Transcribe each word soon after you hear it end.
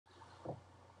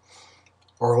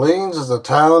Orleans is a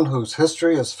town whose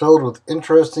history is filled with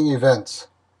interesting events.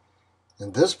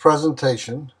 In this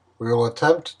presentation, we will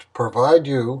attempt to provide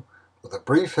you with a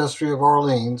brief history of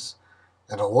Orleans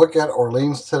and a look at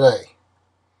Orleans today.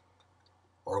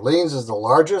 Orleans is the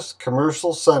largest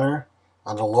commercial center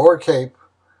on the Lower Cape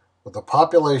with a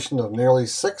population of nearly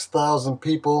 6,000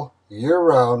 people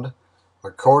year-round,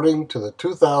 according to the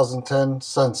 2010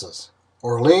 census.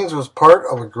 Orleans was part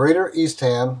of a Greater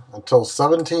Eastham until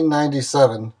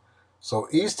 1797, so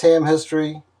Eastham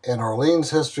history and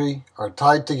Orleans history are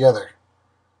tied together.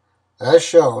 As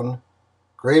shown,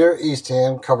 Greater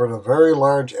Eastham covered a very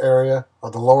large area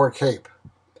of the Lower Cape.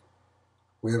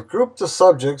 We have grouped the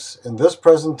subjects in this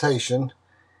presentation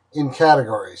in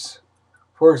categories.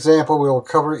 For example, we will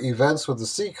cover events with the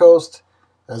seacoast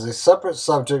as a separate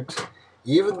subject,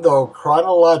 even though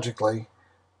chronologically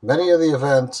many of the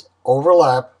events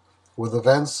overlap with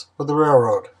events with the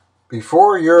railroad.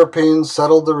 Before Europeans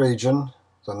settled the region,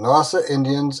 the Nauset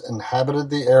Indians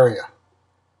inhabited the area.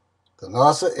 The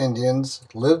Nauset Indians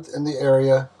lived in the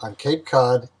area on Cape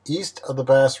Cod east of the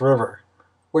Bass River,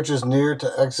 which is near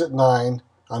to Exit 9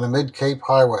 on the Mid-Cape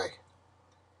Highway.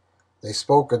 They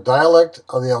spoke a dialect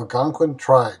of the Algonquin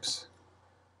tribes.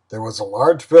 There was a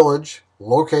large village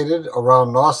located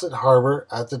around Nauset Harbor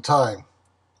at the time.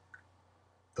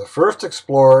 The first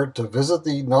explorer to visit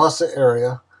the Nauset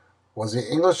area was the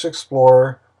English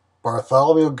explorer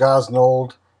Bartholomew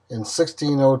Gosnold in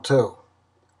 1602.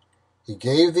 He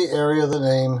gave the area the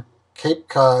name Cape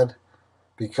Cod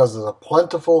because of the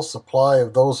plentiful supply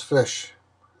of those fish.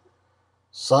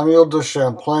 Samuel de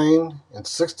Champlain in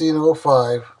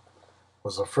 1605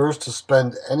 was the first to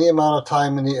spend any amount of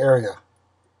time in the area.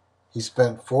 He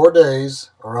spent 4 days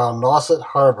around Nauset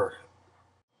Harbor.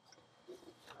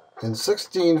 In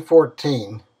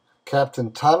 1614,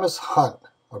 Captain Thomas Hunt,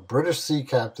 a British sea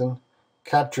captain,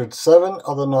 captured 7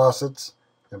 of the Nausets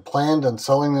and planned on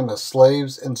selling them as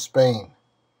slaves in Spain.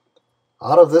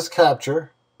 Out of this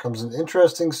capture comes an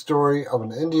interesting story of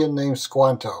an Indian named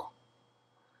Squanto.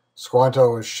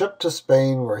 Squanto was shipped to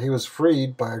Spain, where he was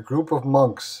freed by a group of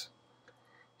monks.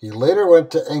 He later went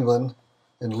to England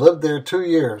and lived there 2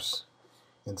 years.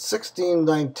 In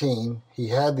 1619, he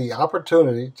had the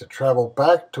opportunity to travel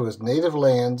back to his native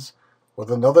lands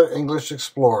with another English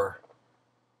explorer.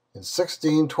 In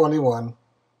 1621,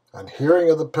 on hearing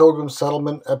of the Pilgrim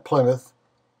settlement at Plymouth,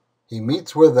 he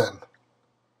meets with them.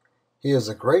 He is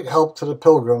a great help to the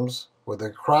Pilgrims with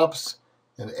their crops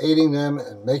and aiding them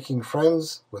in making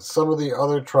friends with some of the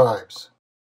other tribes.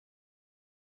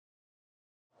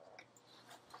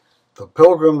 The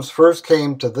Pilgrims first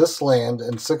came to this land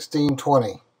in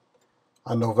 1620.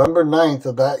 On November 9th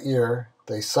of that year,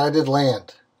 they sighted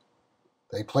land.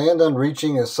 They planned on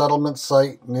reaching a settlement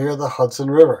site near the Hudson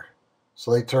River,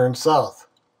 so they turned south.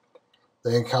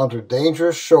 They encountered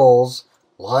dangerous shoals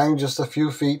lying just a few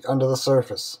feet under the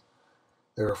surface.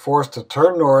 They were forced to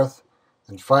turn north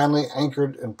and finally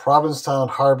anchored in Provincetown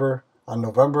Harbor on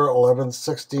November 11,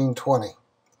 1620.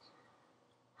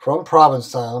 From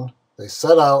Provincetown, they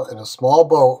set out in a small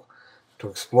boat to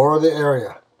explore the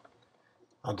area.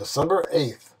 On December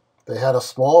 8th, they had a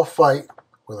small fight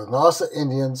with the Nauset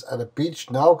Indians at a beach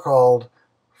now called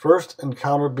First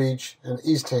Encounter Beach in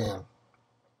Eastham.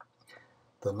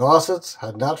 The Nausets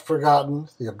had not forgotten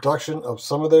the abduction of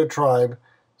some of their tribe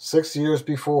 6 years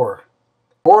before.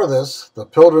 Before this, the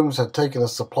Pilgrims had taken a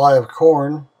supply of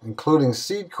corn, including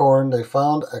seed corn they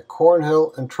found at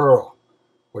Cornhill and Truro,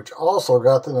 which also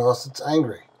got the Nausets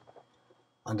angry.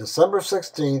 On December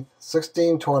 16,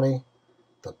 1620,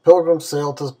 the Pilgrims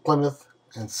sailed to Plymouth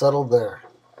and settled there.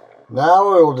 Now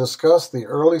we will discuss the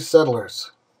early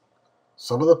settlers.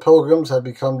 Some of the Pilgrims had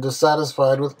become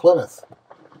dissatisfied with Plymouth.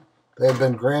 They had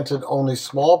been granted only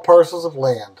small parcels of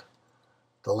land.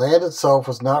 The land itself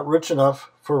was not rich enough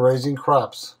for raising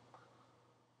crops.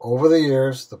 Over the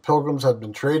years, the Pilgrims had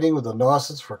been trading with the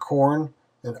Nausets for corn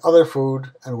and other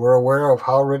food and were aware of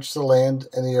how rich the land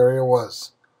in the area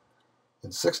was. In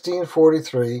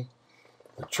 1643,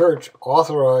 the church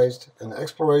authorized an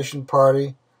exploration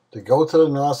party to go to the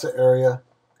Nauset area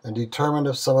and determine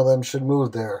if some of them should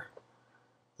move there.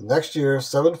 The next year,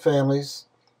 7 families,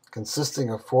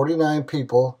 consisting of 49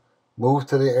 people, moved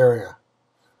to the area.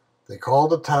 They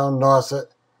called the town Nauset,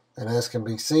 and as can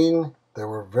be seen, there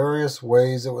were various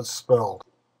ways it was spelled.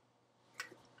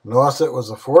 Nauset was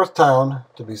the 4th town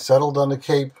to be settled on the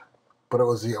Cape, but it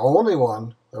was the only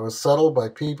one that was settled by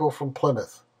people from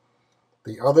Plymouth.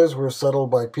 The others were settled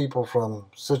by people from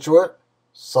Scituate,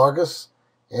 Saugus,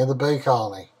 and the Bay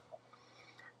Colony.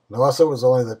 Nauset was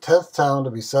only the 10th town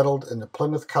to be settled in the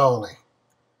Plymouth colony.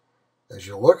 As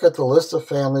you look at the list of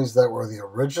families that were the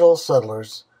original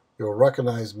settlers, you will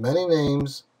recognize many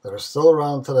names that are still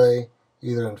around today,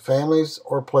 either in families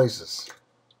or places.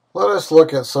 Let us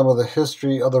look at some of the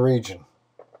history of the region.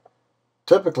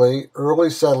 Typically, early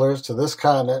settlers to this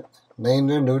continent named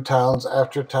their new towns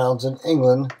after towns in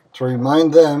England to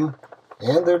remind them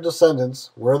and their descendants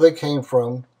where they came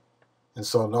from, and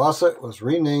so Nauset was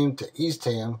renamed to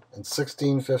Eastham in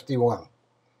 1651.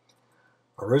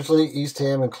 Originally,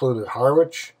 Eastham included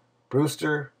Harwich,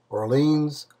 Brewster,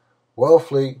 Orleans,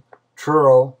 Wellfleet,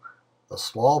 Truro, a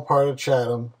small part of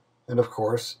Chatham, and of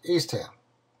course, Eastham.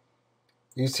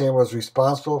 Eastham was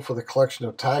responsible for the collection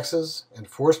of taxes,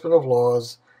 enforcement of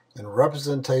laws, and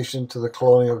representation to the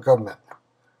colonial government.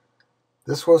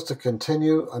 This was to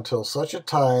continue until such a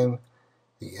time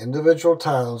the individual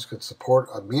towns could support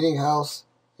a meeting house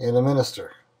and a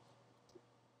minister.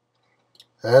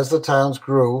 As the towns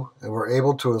grew and were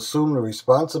able to assume the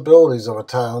responsibilities of a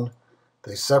town,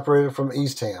 they separated from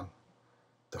Eastham.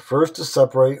 The first to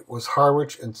separate was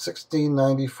Harwich in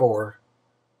 1694.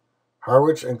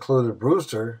 Harwich included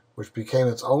Brewster, which became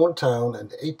its own town in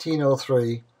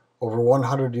 1803, over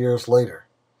 100 years later.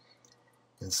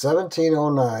 In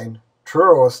 1709,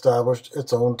 Truro established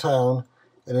its own town,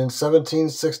 and in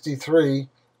 1763,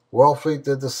 Wellfleet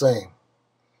did the same.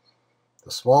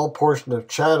 The small portion of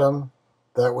Chatham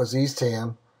that was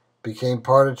Eastham became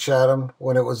part of Chatham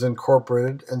when it was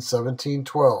incorporated in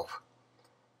 1712.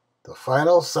 The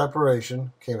final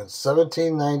separation came in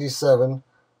 1797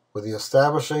 with the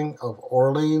establishing of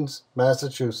Orleans,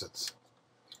 Massachusetts.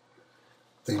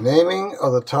 The naming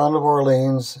of the town of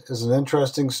Orleans is an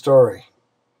interesting story.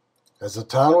 As the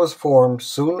town was formed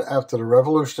soon after the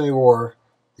Revolutionary War,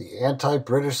 the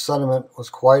anti-British sentiment was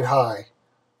quite high,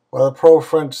 while the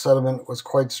pro-French sentiment was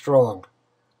quite strong.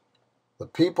 The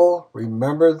people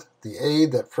remembered the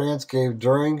aid that France gave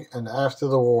during and after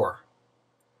the war.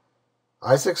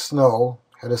 Isaac Snow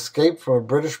had escaped from a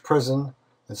British prison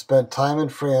and spent time in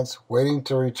France waiting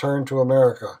to return to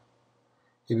America.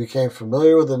 He became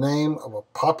familiar with the name of a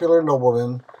popular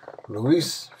nobleman,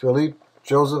 Louis Philippe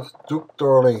Joseph Duc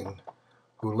d'Orléans,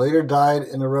 who later died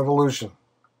in the Revolution.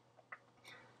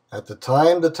 At the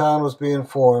time the town was being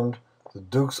formed, the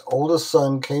Duke's oldest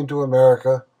son came to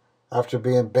America after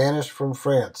being banished from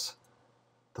France.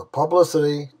 The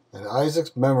publicity and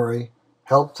Isaac's memory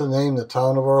helped to name the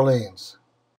town of Orleans.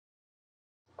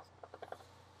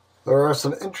 There are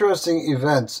some interesting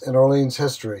events in Orleans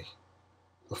history.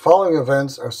 The following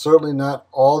events are certainly not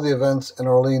all the events in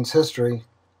Orleans history,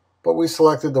 but we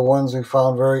selected the ones we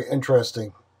found very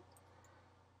interesting.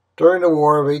 During the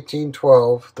War of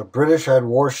 1812, the British had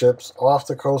warships off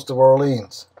the coast of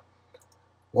Orleans.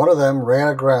 One of them ran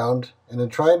aground, and in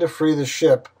trying to free the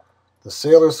ship, the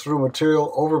sailors threw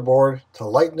material overboard to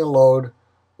lighten the load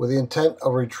with the intent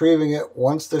of retrieving it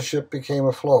once the ship became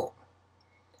afloat.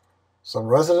 Some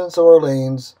residents of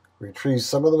Orleans retrieved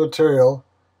some of the material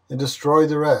and destroyed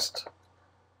the rest.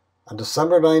 On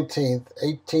December 19,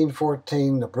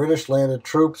 1814, the British landed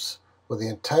troops with the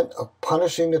intent of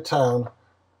punishing the town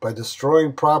by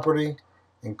destroying property,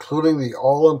 including the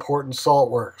all-important salt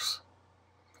works.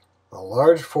 A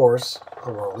large force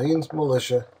of Orleans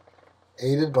militia,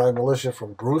 aided by militia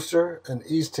from Brewster and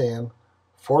Eastham,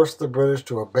 forced the British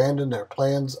to abandon their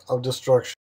plans of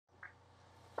destruction.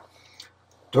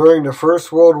 During the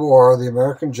First World War, the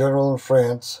American general in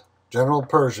France, General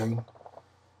Pershing,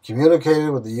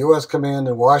 communicated with the U.S. command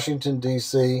in Washington,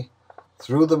 D.C.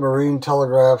 through the marine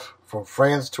telegraph from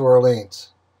France to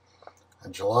Orleans.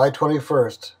 On July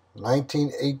 21,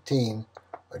 1918,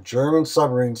 a German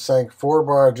submarine sank 4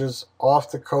 barges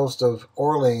off the coast of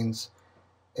Orleans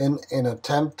in an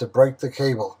attempt to break the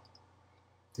cable.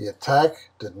 The attack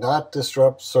did not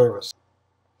disrupt service.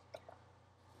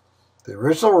 The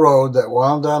original road that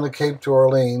wound down the Cape to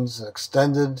Orleans and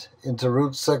extended into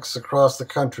Route 6 across the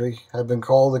country had been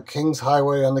called the King's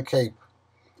Highway on the Cape.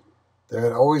 There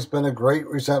had always been a great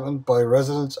resentment by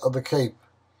residents of the Cape.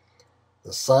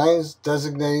 The signs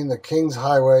designating the King's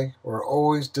Highway were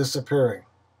always disappearing.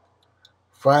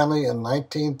 Finally, in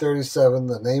 1937,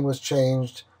 the name was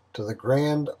changed to the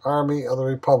Grand Army of the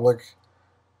Republic,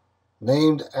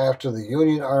 named after the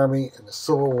Union Army in the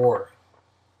Civil War.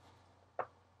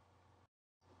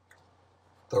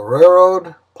 The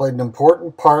railroad played an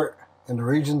important part in the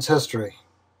region's history.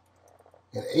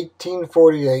 In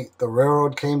 1848, the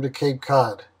railroad came to Cape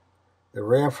Cod. It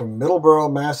ran from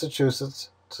Middleborough,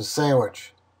 Massachusetts to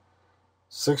Sandwich.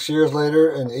 6 years later,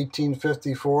 in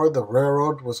 1854, the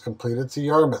railroad was completed to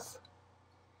Yarmouth.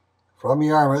 From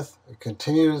Yarmouth, it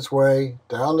continued its way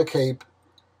down the Cape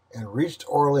and reached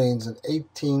Orleans in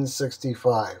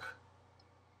 1865.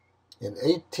 In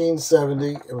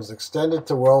 1870, it was extended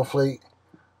to Wellfleet.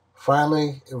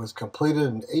 Finally, it was completed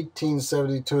in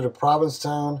 1872 to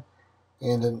Provincetown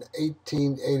and in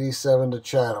 1887 to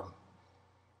Chatham.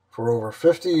 For over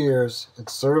 50 years, it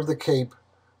served the Cape,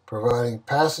 providing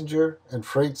passenger and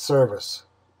freight service.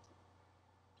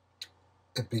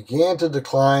 It began to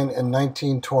decline in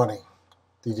 1920.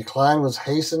 The decline was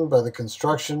hastened by the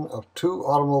construction of 2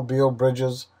 automobile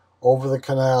bridges over the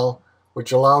canal,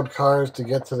 which allowed cars to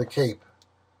get to the Cape.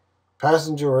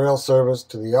 Passenger rail service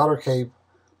to the Outer Cape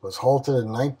was halted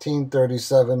in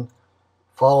 1937,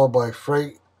 followed by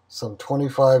freight some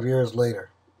 25 years later.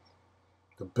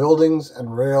 The buildings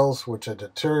and rails which had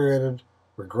deteriorated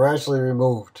were gradually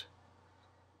removed.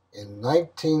 In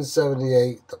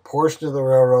 1978, the portion of the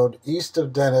railroad east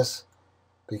of Dennis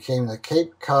became the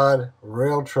Cape Cod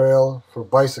Rail Trail for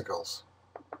bicycles.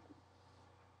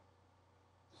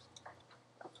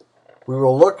 We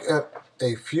will look at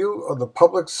a few of the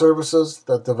public services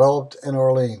that developed in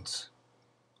Orleans.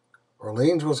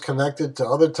 Orleans was connected to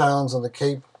other towns on the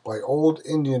Cape by old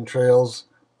Indian trails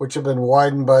which had been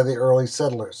widened by the early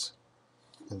settlers.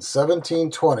 In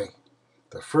 1720,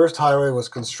 the first highway was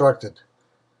constructed.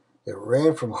 It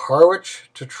ran from Harwich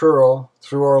to Truro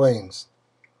through Orleans.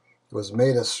 It was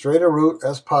made as straight a route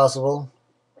as possible,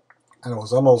 and it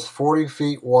was almost 40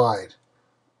 feet wide.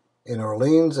 In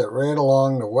Orleans, it ran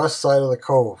along the west side of the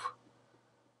cove.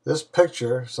 This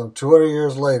picture, some 200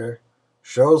 years later,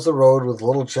 shows the road with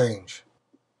little change.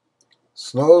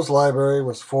 Snow's Library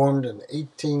was formed in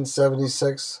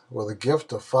 1876 with a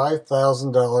gift of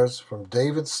 $5,000 from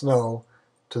David Snow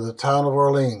to the town of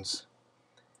Orleans.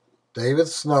 David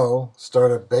Snow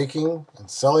started baking and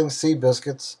selling sea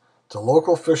biscuits to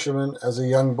local fishermen as a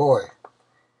young boy.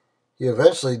 He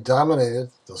eventually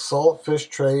dominated the salt fish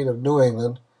trade of New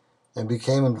England and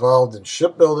became involved in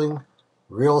shipbuilding,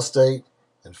 real estate,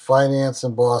 and finance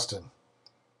in Boston.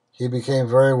 He became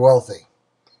very wealthy.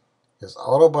 His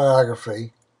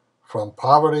autobiography, From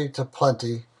Poverty to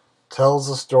Plenty, tells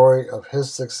the story of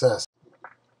his success.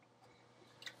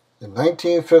 In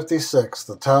 1956,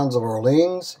 the towns of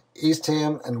Orleans,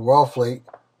 Eastham, and Wellfleet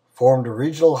formed a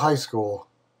regional high school.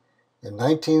 In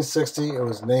 1960, it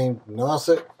was named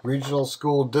Nauset Regional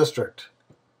School District.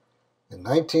 In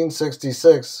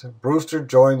 1966, Brewster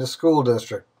joined the school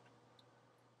district.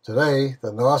 Today,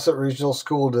 the Nauset Regional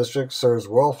School District serves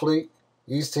Wellfleet,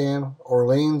 Eastham,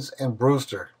 Orleans, and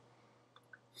Brewster.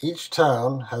 Each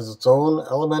town has its own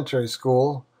elementary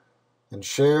school and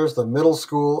shares the middle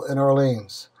school in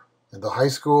Orleans and the high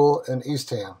school in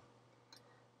Eastham.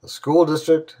 The school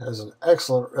district has an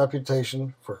excellent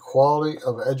reputation for quality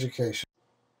of education.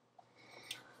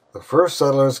 The first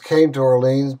settlers came to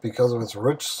Orleans because of its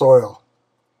rich soil.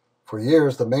 For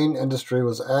years, the main industry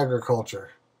was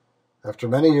agriculture. After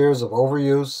many years of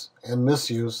overuse and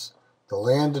misuse, the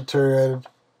land deteriorated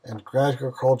and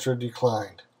agriculture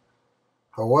declined.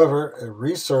 However, it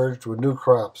resurged with new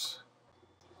crops.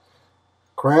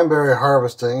 Cranberry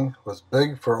harvesting was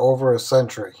big for over a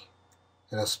century,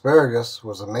 and asparagus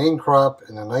was a main crop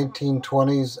in the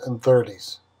 1920s and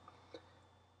 30s.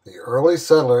 The early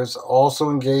settlers also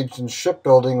engaged in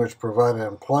shipbuilding, which provided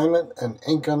employment and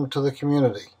income to the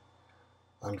community.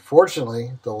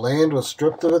 Unfortunately, the land was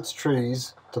stripped of its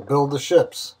trees to build the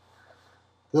ships.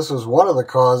 This was one of the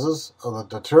causes of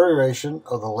the deterioration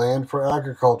of the land for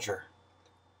agriculture.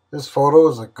 This photo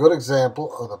is a good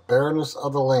example of the barrenness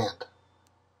of the land.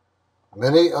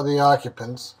 Many of the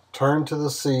occupants turned to the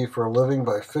sea for a living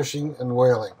by fishing and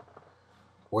whaling.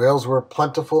 Whales were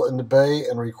plentiful in the bay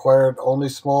and required only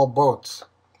small boats.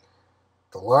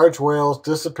 The large whales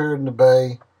disappeared in the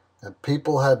bay, and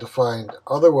people had to find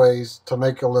other ways to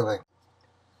make a living.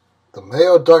 The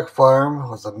Mayo Duck Farm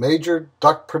was a major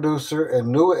duck producer in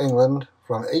New England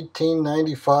from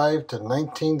 1895 to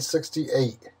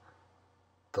 1968.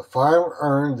 The farm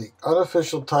earned the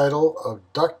unofficial title of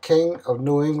Duck King of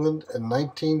New England in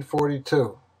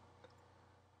 1942.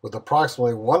 With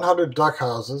approximately 100 duck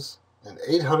houses and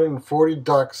 840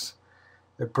 ducks,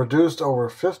 it produced over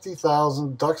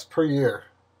 50,000 ducks per year.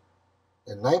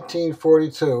 In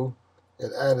 1942,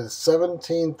 it added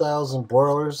 17,000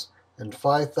 broilers and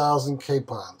 5,000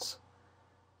 capons.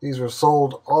 These were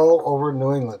sold all over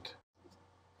New England.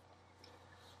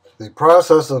 The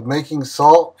process of making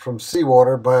salt from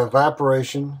seawater by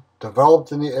evaporation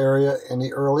developed in the area in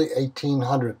the early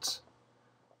 1800s.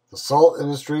 The salt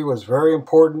industry was very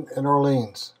important in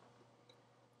Orleans.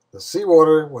 The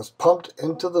seawater was pumped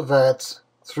into the vats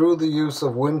through the use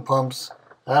of wind pumps,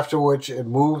 after which it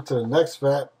moved to the next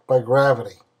vat by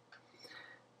gravity.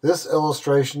 This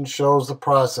illustration shows the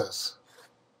process.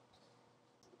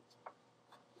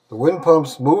 The wind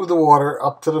pumps moved the water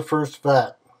up to the first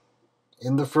vat.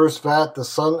 In the first vat, the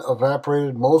sun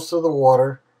evaporated most of the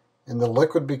water, and the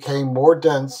liquid became more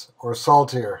dense or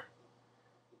saltier.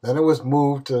 Then it was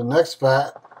moved to the next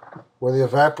vat, where the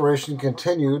evaporation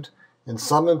continued and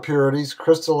some impurities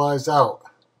crystallized out.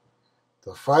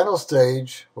 The final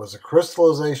stage was the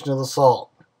crystallization of the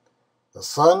salt. The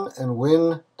sun and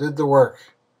wind did the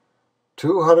work.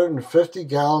 250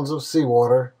 gallons of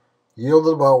seawater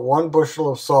yielded about 1 bushel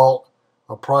of salt,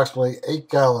 approximately 8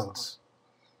 gallons.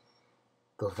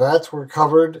 The vats were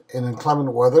covered in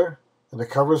inclement weather, and the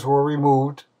covers were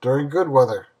removed during good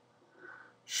weather.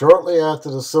 Shortly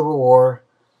after the Civil War,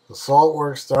 the salt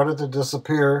works started to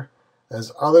disappear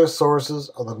as other sources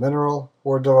of the mineral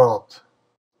were developed.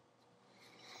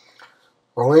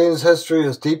 Orleans' history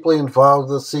is deeply involved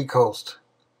with the seacoast.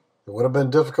 It would have been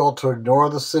difficult to ignore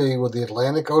the sea with the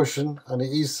Atlantic Ocean on the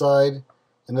east side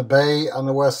and the bay on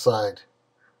the west side.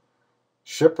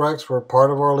 Shipwrecks were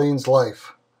part of Orleans'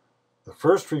 life. The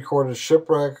first recorded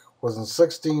shipwreck was in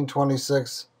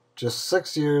 1626, just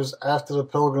 6 years after the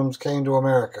Pilgrims came to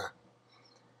America.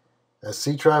 As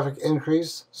sea traffic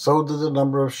increased, so did the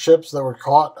number of ships that were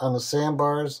caught on the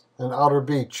sandbars and outer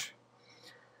beach.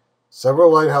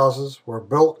 Several lighthouses were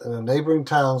built in the neighboring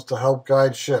towns to help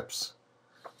guide ships.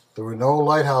 There were no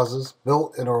lighthouses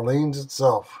built in Orleans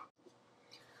itself.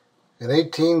 In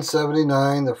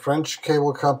 1879, the French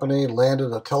cable company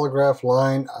landed a telegraph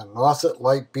line on Nauset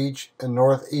Light Beach in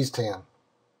North Eastham.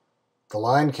 The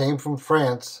line came from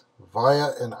France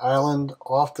via an island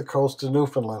off the coast of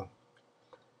Newfoundland.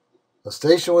 A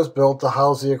station was built to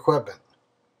house the equipment,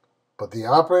 but the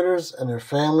operators and their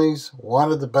families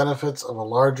wanted the benefits of a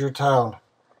larger town.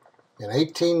 In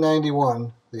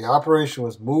 1891, the operation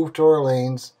was moved to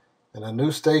Orleans, and a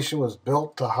new station was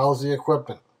built to house the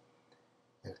equipment.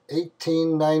 In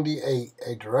 1898,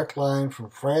 a direct line from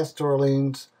France to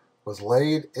Orleans was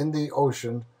laid in the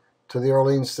ocean to the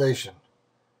Orleans station.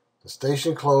 The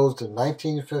station closed in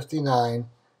 1959,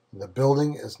 and the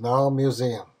building is now a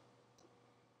museum.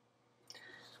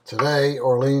 Today,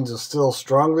 Orleans is still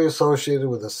strongly associated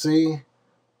with the sea,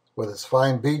 with its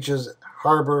fine beaches,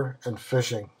 harbor, and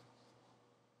fishing.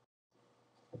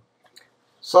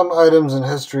 Some items in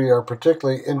history are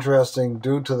particularly interesting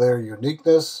due to their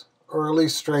uniqueness, or at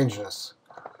least strangeness.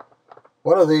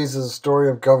 One of these is the story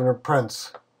of Governor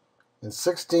Prince. In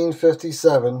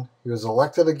 1657, he was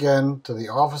elected again to the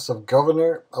office of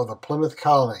Governor of the Plymouth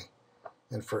Colony,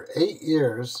 and for 8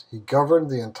 years he governed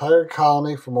the entire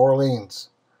colony from Orleans.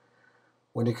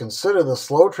 When you consider the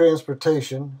slow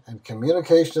transportation and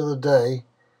communication of the day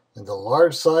and the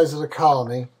large size of the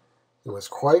colony, it was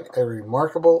quite a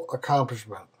remarkable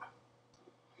accomplishment.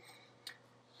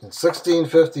 In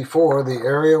 1654, the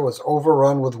area was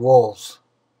overrun with wolves.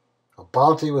 A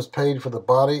bounty was paid for the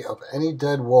body of any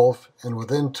dead wolf, and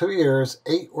within 2 years,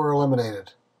 8 were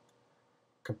eliminated.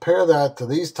 Compare that to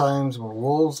these times when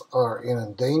wolves are an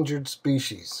endangered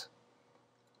species.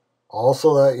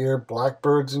 Also that year,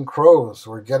 blackbirds and crows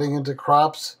were getting into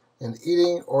crops and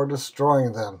eating or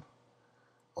destroying them.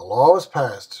 A law was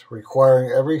passed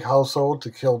requiring every household to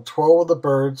kill 12 of the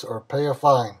birds or pay a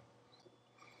fine.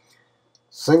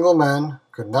 Single men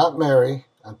could not marry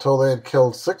until they had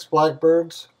killed 6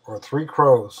 blackbirds or 3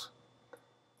 crows.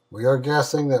 We are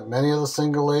guessing that many of the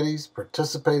single ladies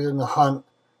participated in the hunt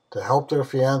to help their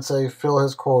fiancé fill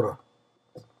his quota.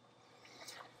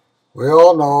 We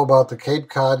all know about the Cape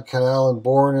Cod Canal in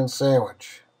Bourne and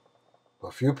Sandwich,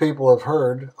 but few people have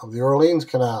heard of the Orleans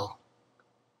Canal.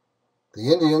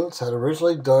 The Indians had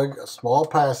originally dug a small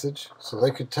passage so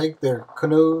they could take their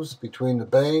canoes between the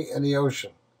bay and the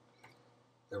ocean.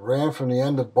 It ran from the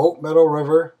end of Boat Meadow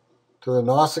River to the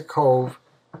Nauset Cove,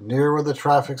 near where the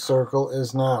traffic circle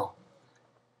is now.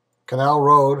 Canal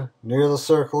Road, near the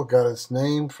circle, got its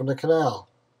name from the canal.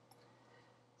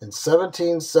 In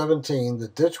 1717, the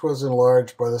ditch was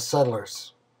enlarged by the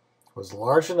settlers. It was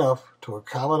large enough to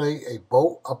accommodate a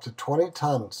boat up to 20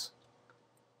 tons.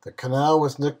 The canal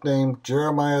was nicknamed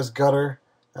Jeremiah's Gutter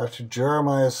after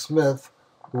Jeremiah Smith,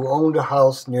 who owned a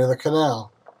house near the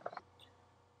canal.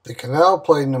 The canal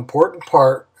played an important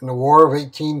part in the War of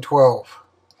 1812.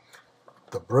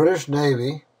 The British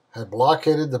Navy had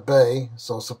blockaded the bay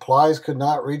so supplies could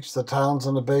not reach the towns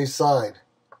on the bay side.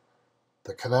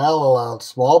 The canal allowed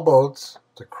small boats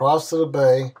to cross to the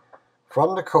bay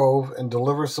from the cove and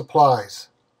deliver supplies.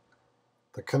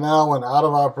 The canal went out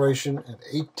of operation in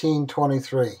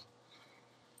 1823.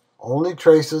 Only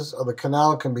traces of the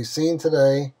canal can be seen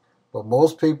today, but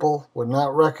most people would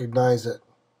not recognize it.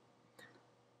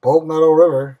 Boat Meadow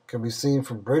River can be seen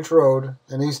from Bridge Road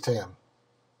in Eastham.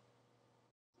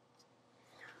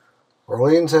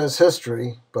 Orleans has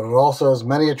history, but it also has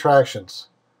many attractions.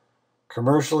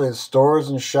 Commercially, its stores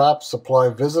and shops supply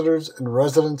visitors and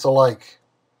residents alike.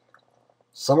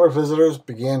 Summer visitors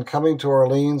began coming to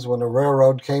Orleans when the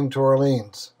railroad came to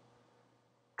Orleans.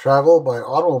 Travel by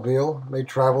automobile made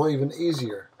travel even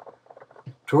easier.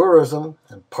 Tourism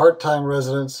and part-time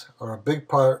residents are a big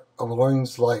part of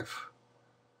Orleans' life.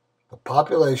 The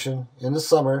population in the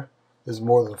summer is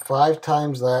more than 5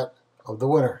 times that of the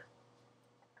winter.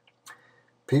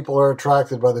 People are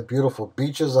attracted by the beautiful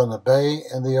beaches on the bay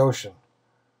and the ocean.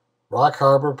 Rock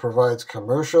Harbor provides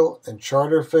commercial and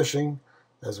charter fishing,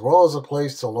 as well as a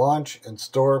place to launch and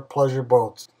store pleasure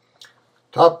boats.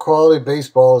 Top quality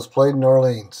baseball is played in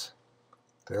Orleans.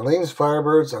 The Orleans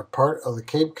Firebirds are part of the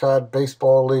Cape Cod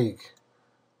Baseball League.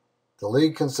 The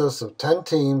league consists of 10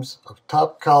 teams of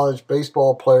top college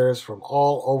baseball players from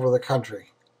all over the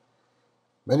country.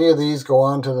 Many of these go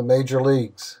on to the major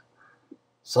leagues.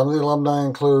 Some of the alumni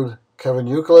include Kevin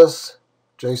Youkilis,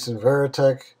 Jason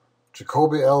Varitek,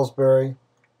 Jacoby Ellsbury,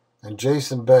 and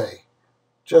Jason Bay,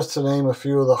 just to name a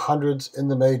few of the hundreds in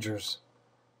the majors.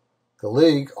 The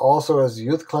league also has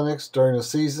youth clinics during the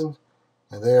season,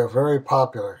 and they are very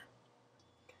popular.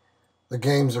 The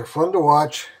games are fun to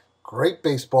watch, great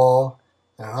baseball,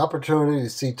 and an opportunity to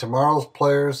see tomorrow's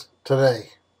players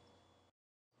today.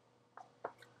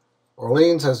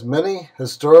 Orleans has many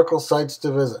historical sites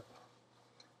to visit.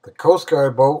 The Coast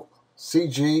Guard boat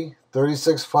CG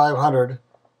 36500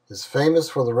 is famous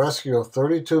for the rescue of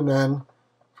 32 men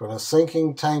from a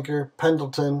sinking tanker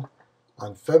Pendleton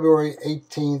on February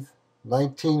 18,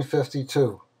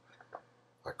 1952.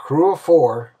 A crew of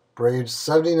 4 braved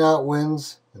 70-knot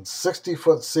winds and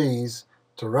 60-foot seas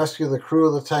to rescue the crew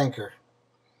of the tanker.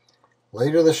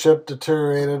 Later the ship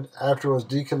deteriorated after it was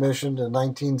decommissioned in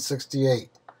 1968.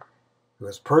 It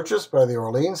was purchased by the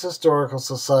Orleans Historical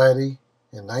Society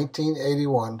in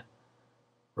 1981.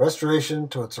 Restoration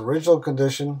to its original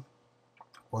condition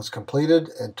was completed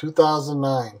in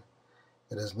 2009.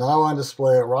 It is now on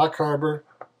display at Rock Harbor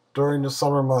during the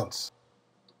summer months.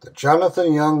 The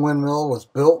Jonathan Young Windmill was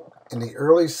built in the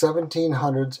early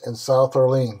 1700s in South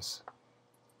Orleans.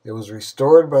 It was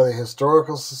restored by the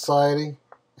Historical Society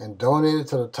and donated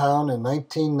to the town in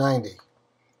 1990.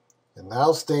 It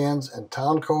now stands in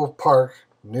Town Cove Park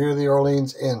near the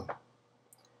Orleans Inn.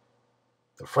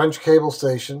 The French cable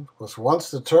station was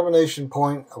once the termination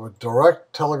point of a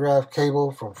direct telegraph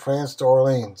cable from France to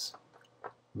Orleans.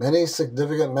 Many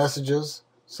significant messages,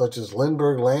 such as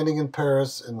Lindbergh landing in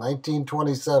Paris in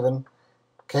 1927,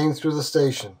 came through the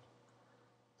station.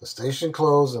 The station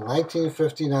closed in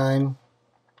 1959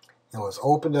 and was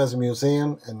opened as a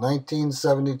museum in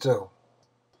 1972.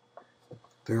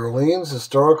 The Orleans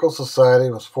Historical Society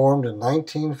was formed in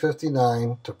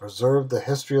 1959 to preserve the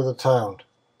history of the town.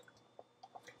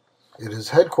 It is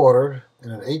headquartered in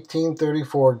an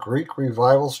 1834 Greek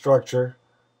Revival structure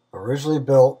originally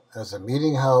built as a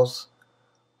meeting house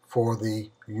for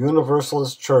the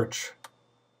Universalist Church.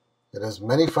 It has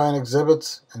many fine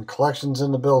exhibits and collections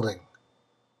in the building.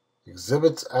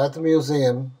 Exhibits at the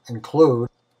museum include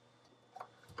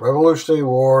Revolutionary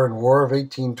War and War of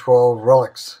 1812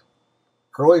 relics,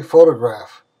 early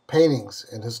photograph, paintings,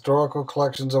 and historical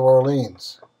collections of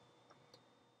Orleans.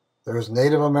 There is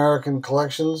Native American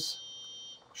collections,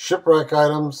 shipwreck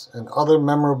items, and other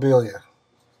memorabilia.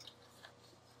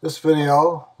 This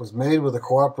video was made with the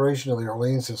cooperation of the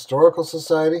Orleans Historical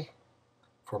Society.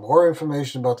 For more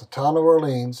information about the town of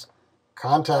Orleans,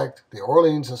 contact the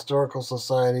Orleans Historical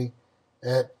Society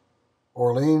at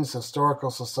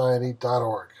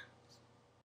orleanshistoricalsociety.org.